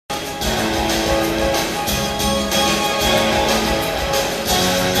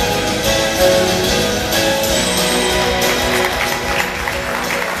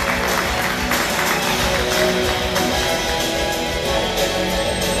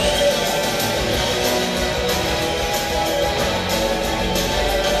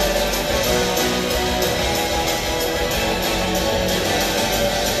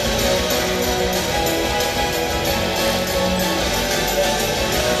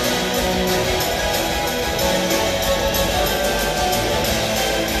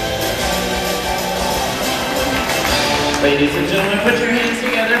Ladies and gentlemen, put your hands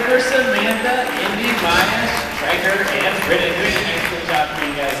together for Samantha, Indy, Maya, Stryker, and Brittany doing an excellent job for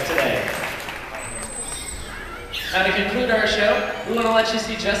you guys today. Now to conclude our show, we want to let you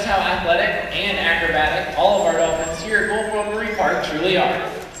see just how athletic and acrobatic all of our dolphins here at Gulf World Marine Park truly are.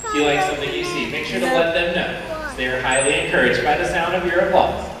 If you like something you see, make sure to let them know. They are highly encouraged by the sound of your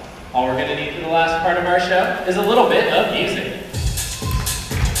applause. All we're going to need for the last part of our show is a little bit of music.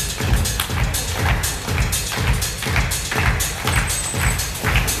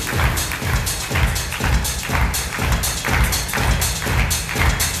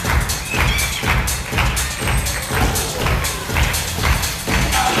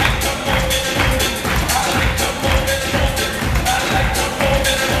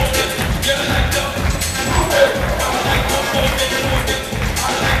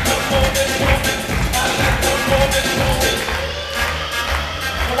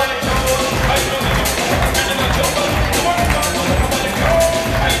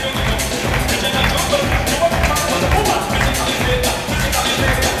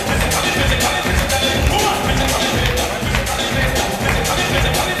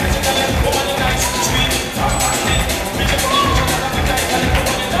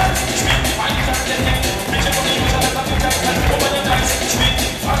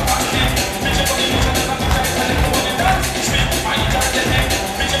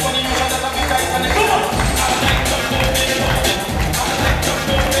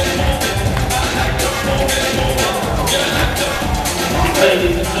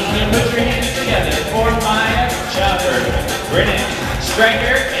 Ladies and gentlemen, put your hands together for Maya, Chopper, Brianna,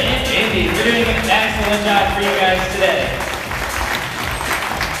 Stryker, and Indy. They're doing an excellent job for you guys today.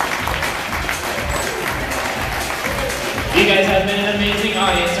 You guys have been an amazing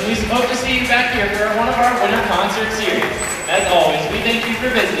audience, and we hope to see you back here for one of our winter concert series. As always, we thank you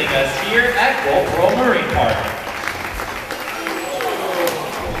for visiting us here at Gulf World Marine Park.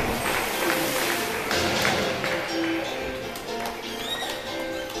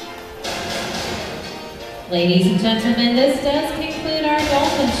 Ladies and gentlemen, this does conclude our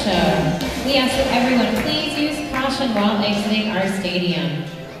dolphin show. We ask that everyone please use caution while exiting our stadium.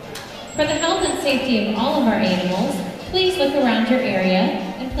 For the health and safety of all of our animals, please look around your area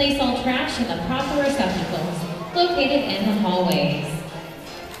and place all trash in the proper receptacles located in the hallways.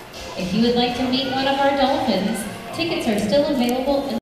 If you would like to meet one of our dolphins, tickets are still available in